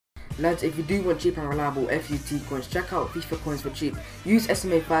Lads, if you do want cheap and reliable FUT coins, check out Fifa coins for cheap. Use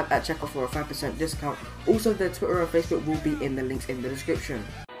SMA5 at checkout for a 5% discount. Also, their Twitter and Facebook will be in the links in the description.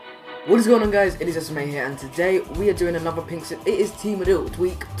 What is going on, guys? It is SMA here, and today we are doing another pink slip. It is Team Adult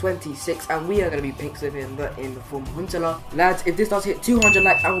week 26, and we are going to be pink slipping in the form HUNTELAAR. Lads, if this does hit 200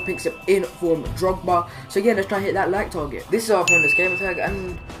 likes, I will pink slip in form Drogba. So yeah, let's try and hit that like target. This is our opponent's gamer tag,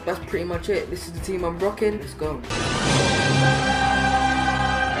 and that's pretty much it. This is the team I'm rocking. Let's go.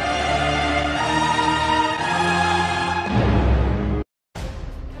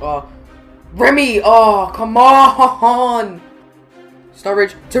 Oh, Remy! Oh, come on!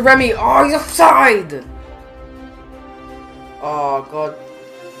 Storage to Remy. Oh, he's offside. Oh god.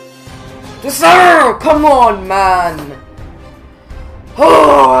 Sir, come on, man.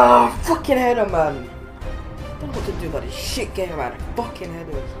 Oh, fucking header, man. I don't know what to do about this shit game, man. Fucking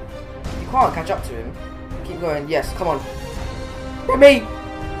headers. You can't catch up to him. Keep going. Yes, come on. Remy.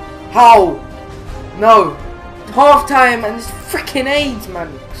 How? No. Half time and it's freaking AIDS, man.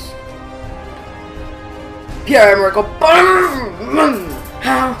 Pierre-Emerick, boom!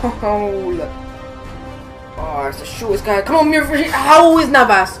 Oh, it's the shortest guy. Come on, how is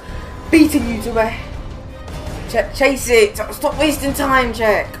Navas beating you to a chase it? Stop wasting time,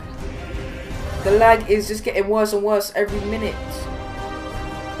 check. The lag is just getting worse and worse every minute.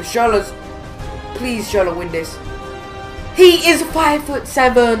 But Charlotte's, please, Charlotte, win this. He is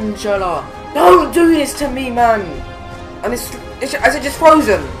 5'7", Charlotte. Don't do this to me, man. And is it just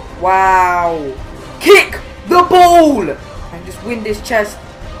frozen? Wow. Kick the ball and just win this chest.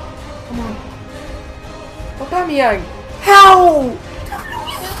 Come on. Aubameyang. How?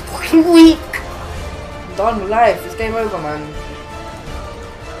 Fucking weak. I'm done with life. It's game over, man.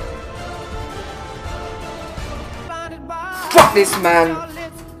 Fuck this, man.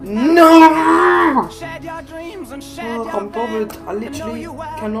 No. Oh, I'm bothered. I literally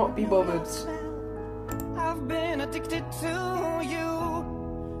cannot be bothered. I've been addicted to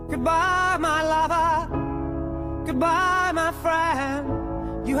you. Goodbye, my lover. Goodbye, my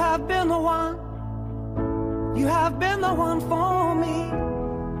friend. You have been the one. You have been the one for me.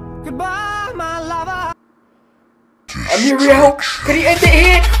 Goodbye, my lover. Muriel, can he end it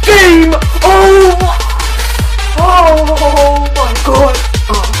here? Game! Oh! Oh my god!